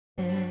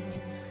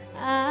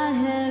I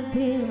have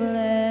been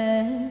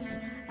blessed.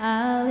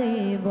 I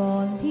live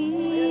on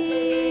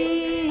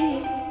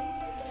thee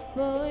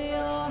for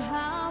your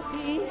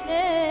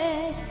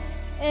happiness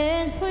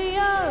and for your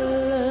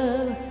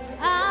love.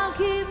 I'll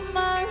keep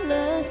my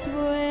last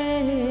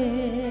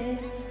breath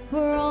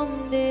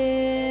from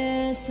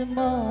this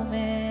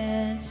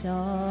moment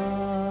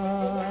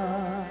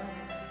on.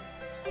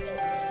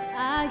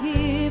 I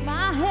give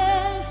my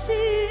hands to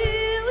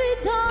you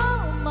with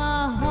all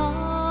my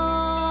heart.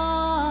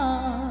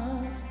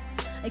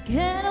 I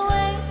can't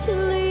wait to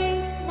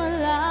live my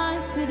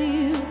life with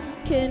you.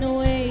 Can't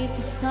wait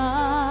to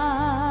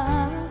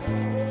start.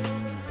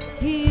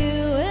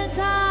 You and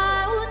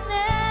I will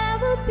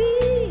never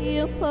be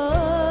apart.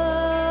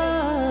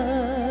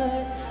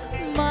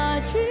 My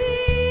dreams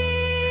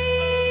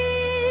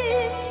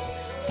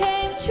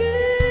came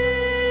true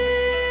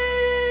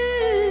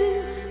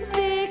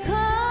because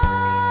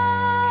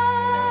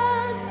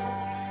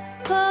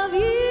of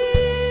you.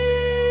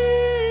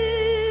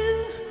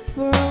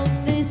 From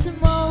this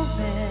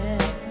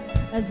moment,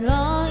 as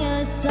long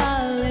as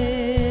I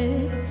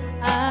live,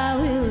 I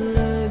will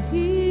love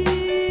you.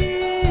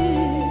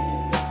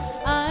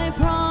 I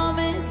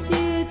promise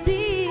you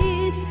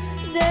this,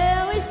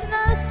 there is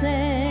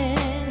nothing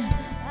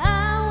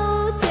I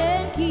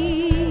wouldn't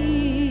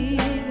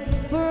give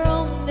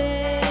from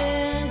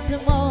this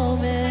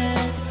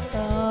moment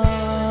on.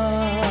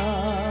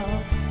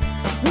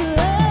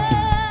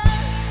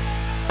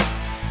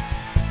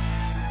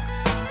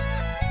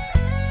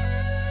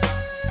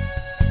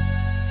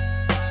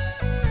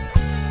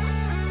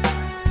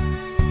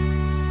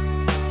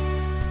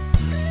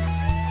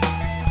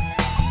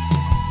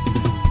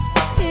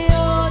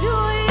 You're the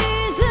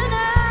reason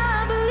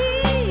I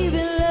believe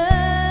in love,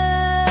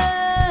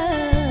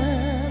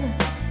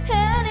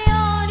 and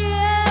you're the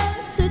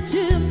answer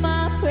to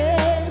my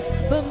prayers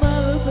from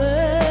above.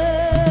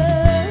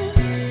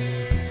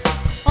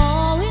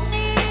 All we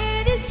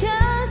need is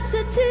just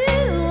the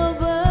two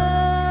of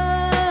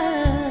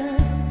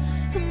us.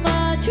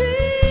 My dreams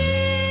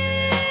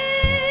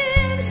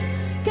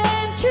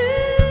came true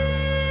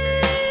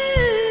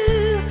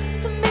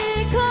because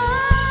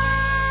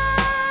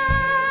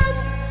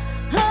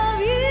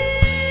of you.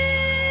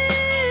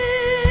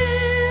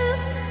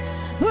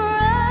 From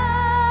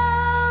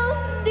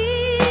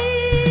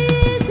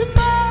this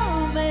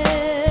moment,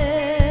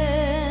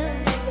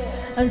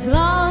 as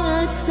long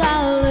as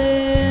I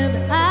live,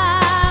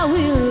 I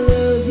will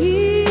love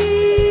you.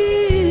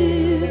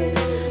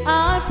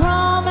 I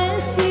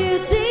promise you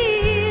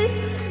this,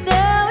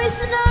 there is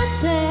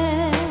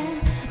nothing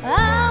I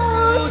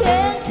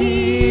wouldn't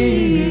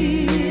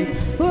keep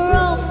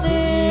from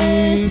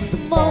this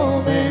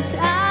moment.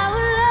 I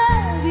will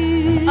love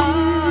you. I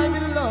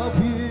will love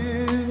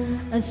you.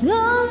 As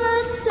long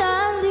as I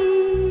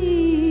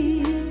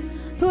live,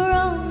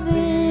 from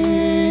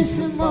this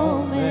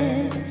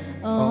moment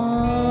on.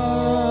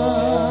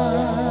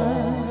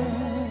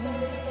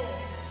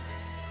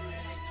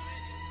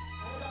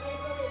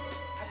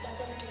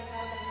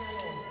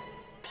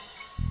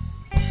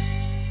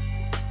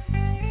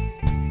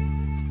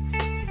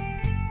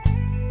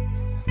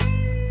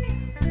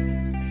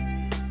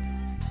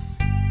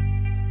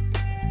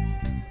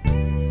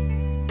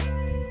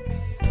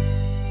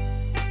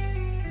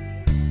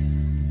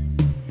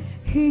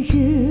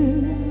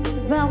 You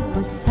by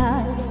my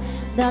side,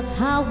 that's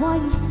how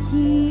I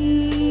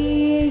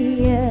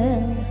see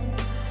us.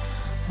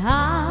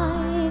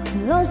 I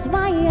close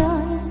my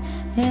eyes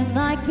and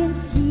I can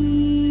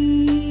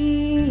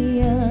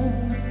see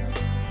us.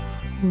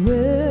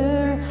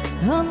 We're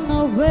on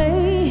our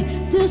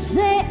way to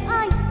say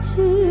I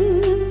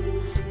do.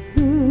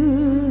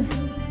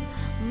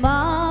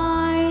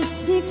 My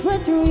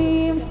secret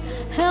dreams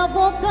have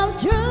all come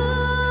true.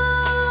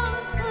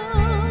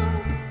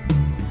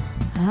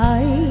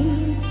 I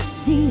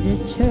see the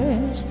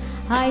church,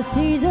 I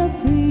see the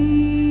people.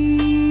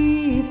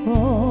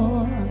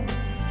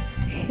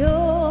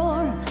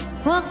 Your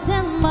fox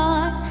and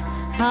mine,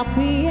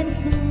 happy and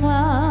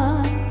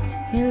smiling.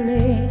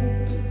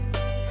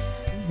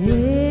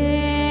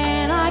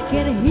 And I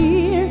can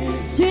hear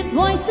sweet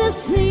voices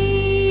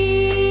singing.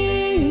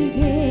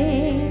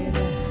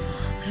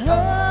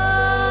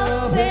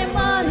 Ave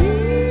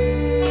Maria.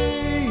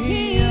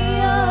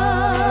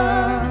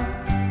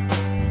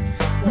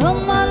 Oh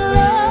my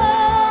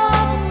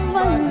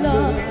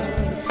love,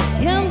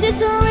 can this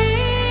really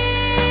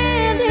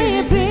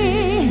be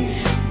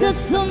the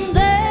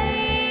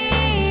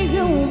someday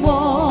you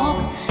walk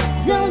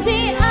down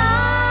the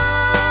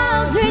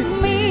aisles with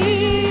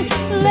me?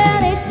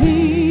 Let it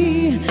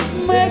be,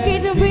 make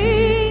it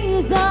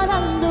be that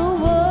I'm the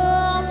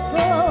one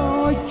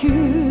for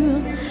you.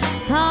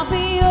 I'll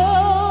be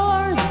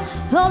yours,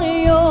 only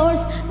yours,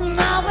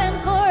 now and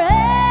forever.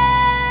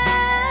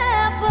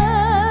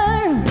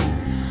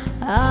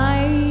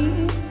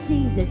 I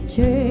see the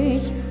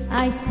church,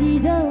 I see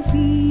the people.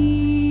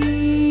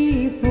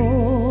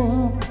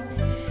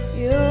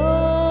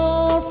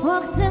 Your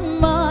fox and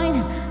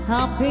mine,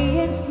 happy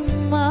and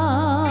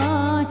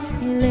smiling.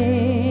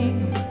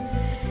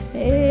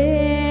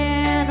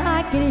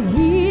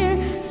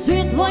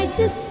 voice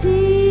is singing,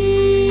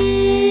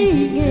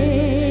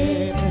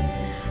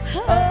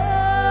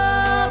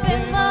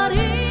 Ave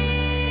Maria.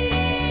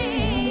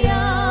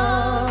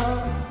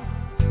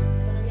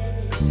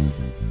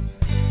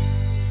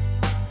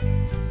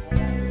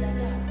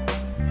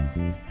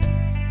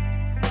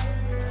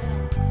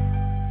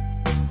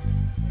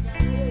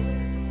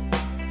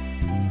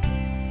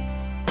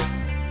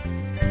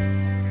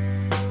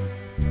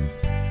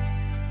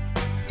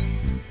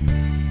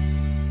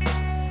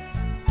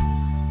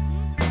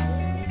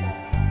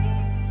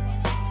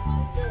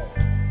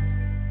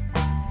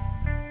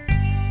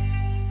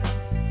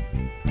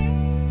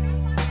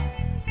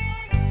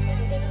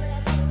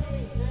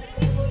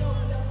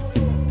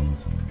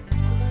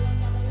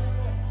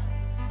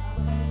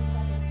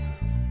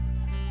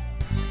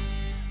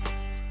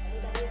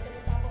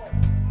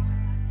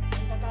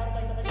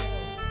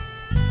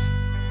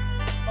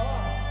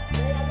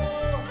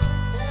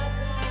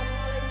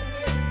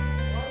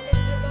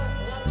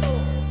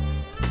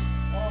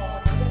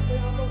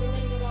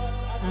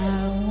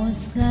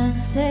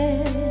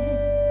 Dancing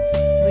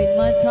with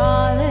my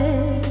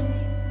darling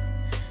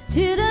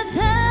to the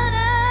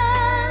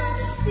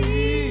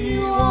Tennessee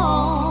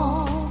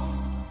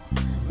walls,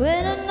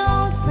 when an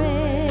old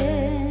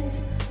friend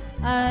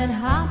I'd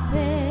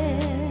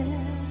happen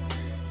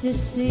to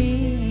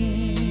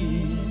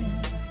see.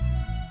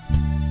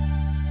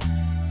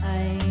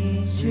 I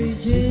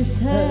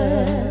introduced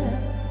her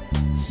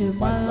to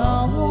my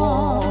loved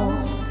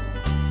ones,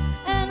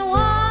 and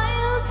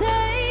while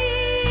they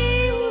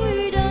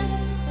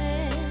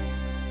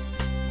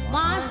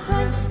my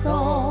friend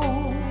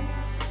stole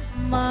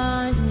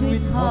my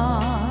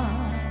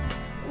sweetheart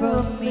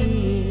from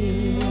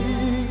me.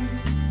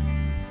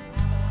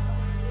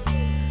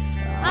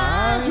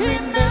 I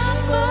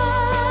remember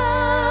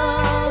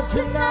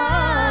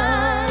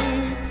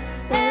tonight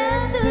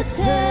and the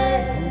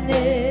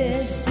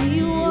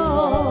Tennessee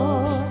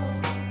walls.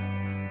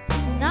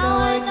 Now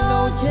I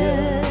know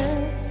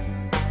just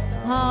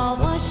how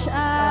much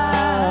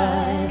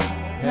I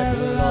have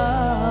lost.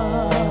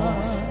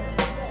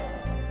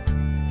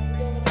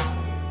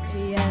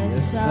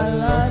 I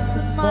lost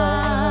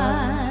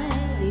my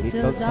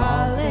little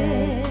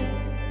darling.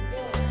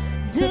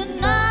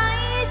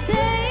 Tonight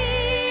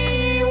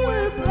they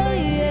were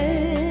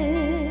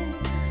playing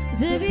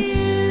the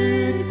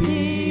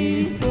beautiful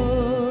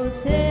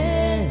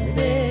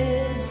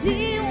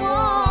Tennessee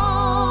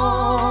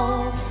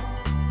waltz.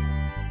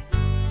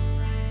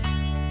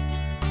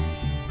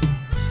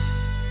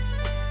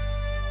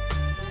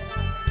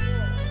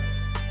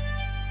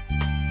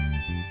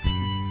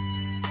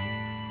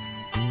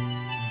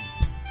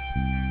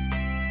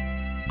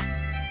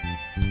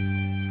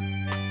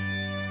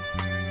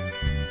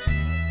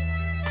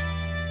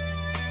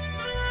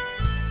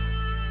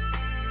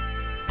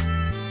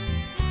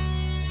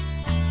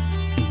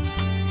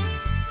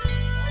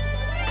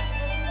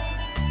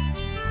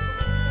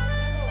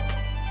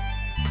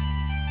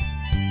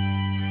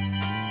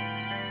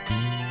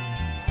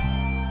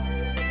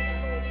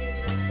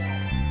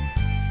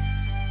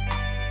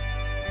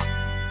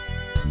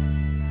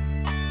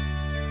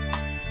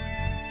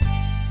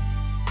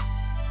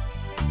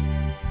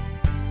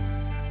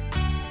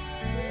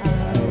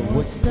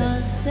 Was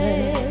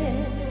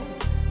dancing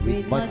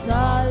with my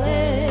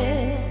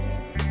darling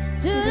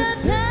to the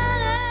Tennessee.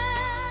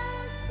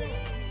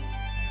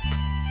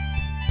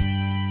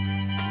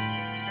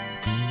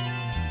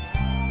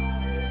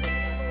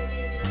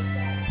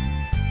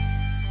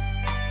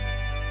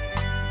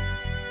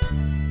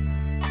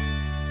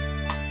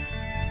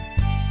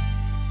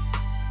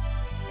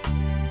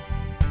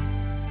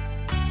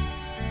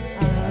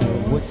 I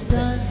was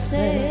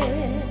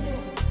dancing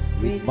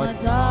with my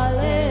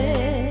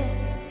darling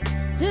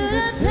to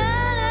the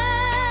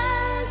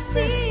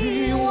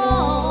Tennessee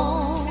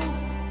walls,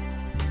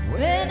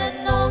 when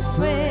an old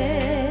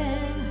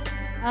friend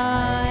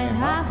I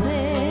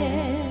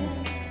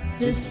happened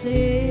to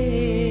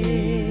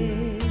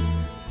see.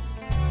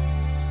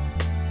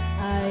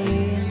 I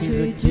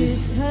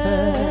introduced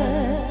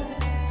her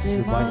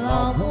to my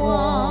loved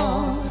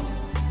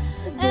ones,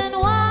 and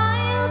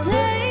while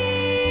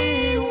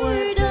they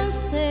were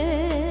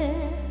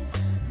dancing,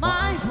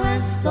 my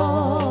friend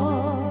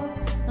stole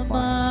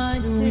my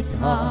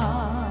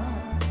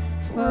sweetheart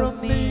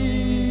from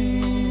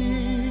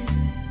me.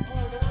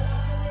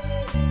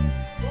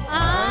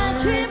 I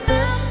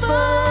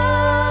remember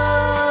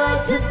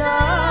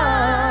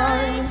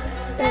tonight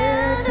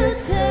and the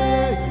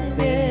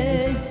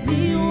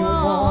Tennessee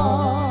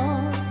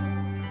walls.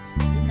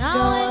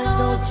 Now I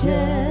know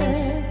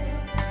just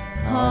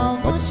how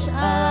much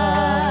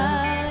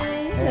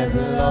I have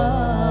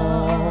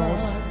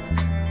lost.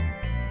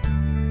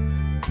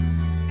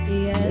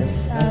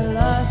 Yes, I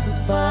lost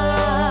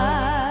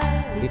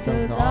my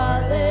little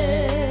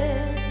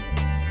darling.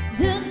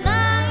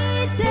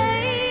 Tonight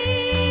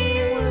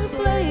they were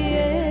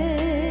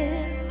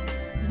playing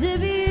the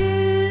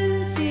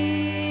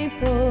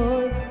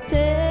beautiful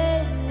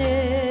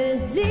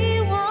Tennessee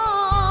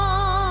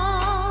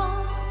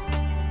waltz.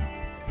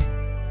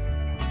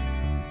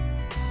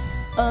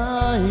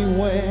 I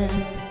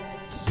went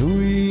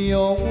to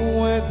your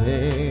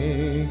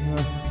wedding,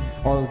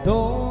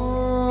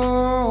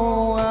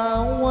 although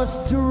I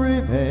was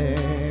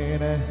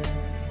dreaming in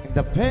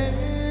the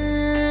pain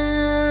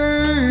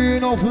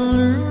of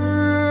losing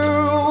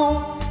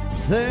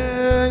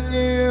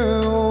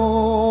you.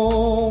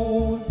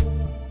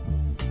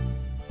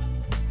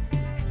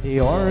 The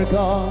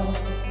organ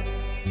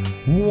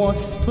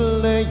was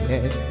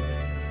playing,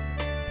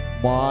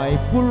 my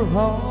poor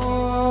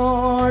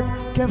heart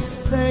kept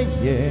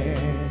saying,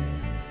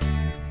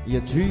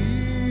 your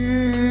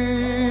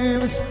dreams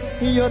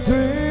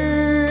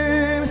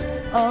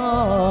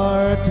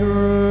are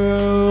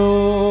true.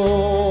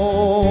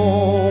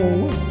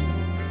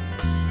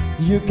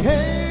 You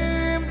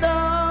came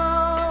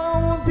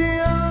down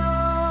the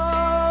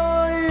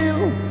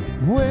aisle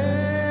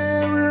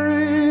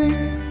wearing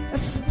a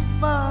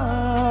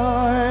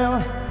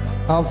smile,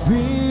 a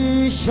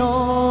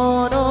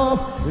vision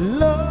of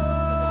loveliness.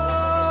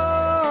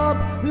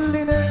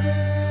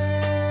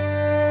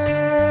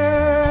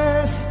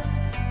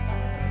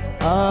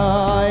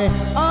 I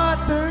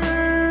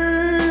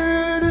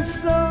uttered a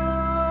sigh,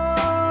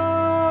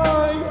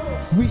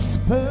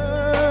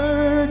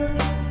 whispered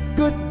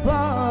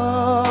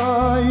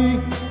goodbye,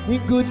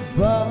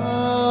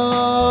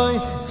 goodbye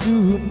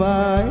to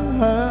my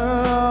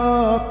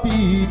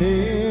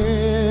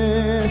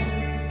happiness.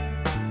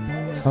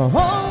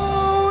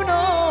 Oh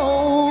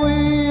no,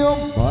 your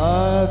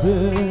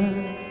mother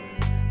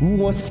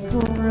was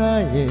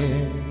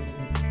crying,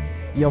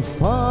 your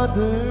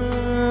father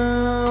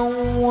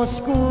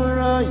was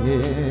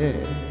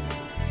crying,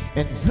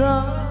 and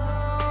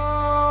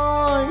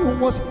I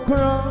was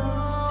crying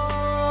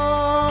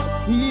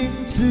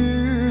too.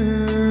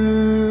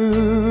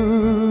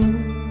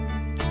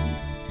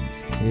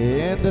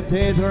 And the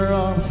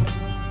teardrops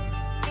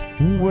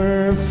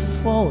were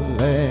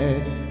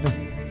falling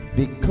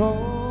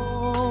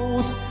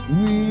because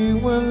we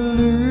were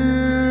losing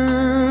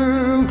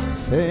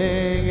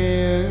you.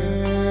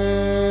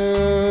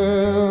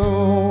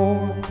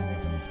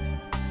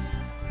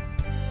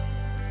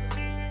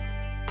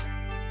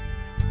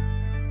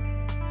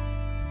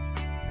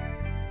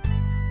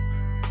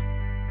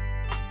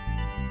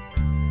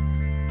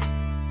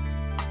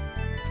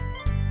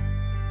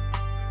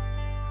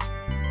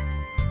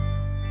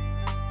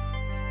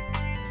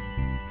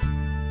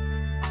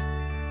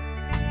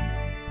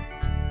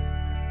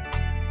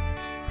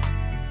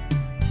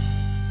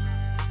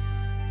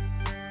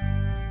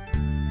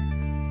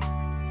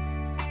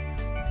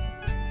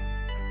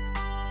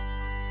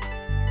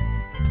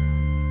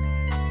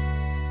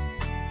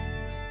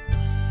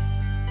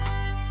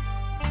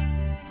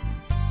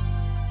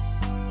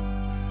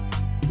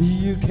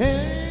 You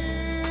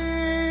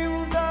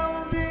came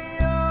down the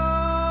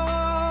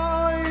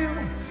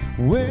aisle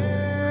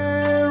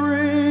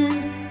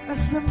wearing a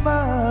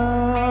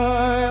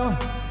smile,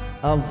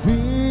 a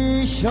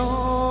vision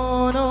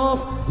of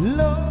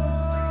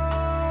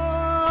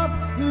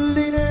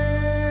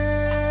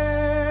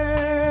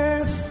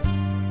loveliness.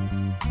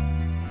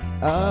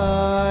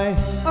 I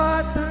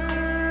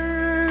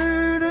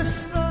uttered a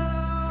sigh,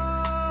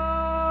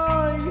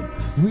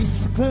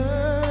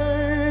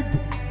 whispered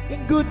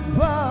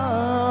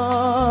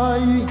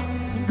goodbye,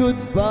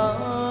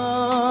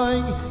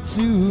 goodbye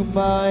to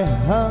my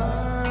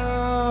happiness.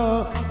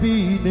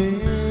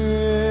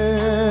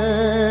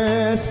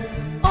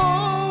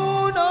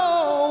 Oh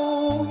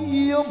no,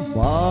 your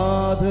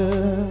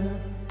mother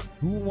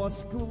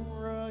was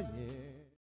crying.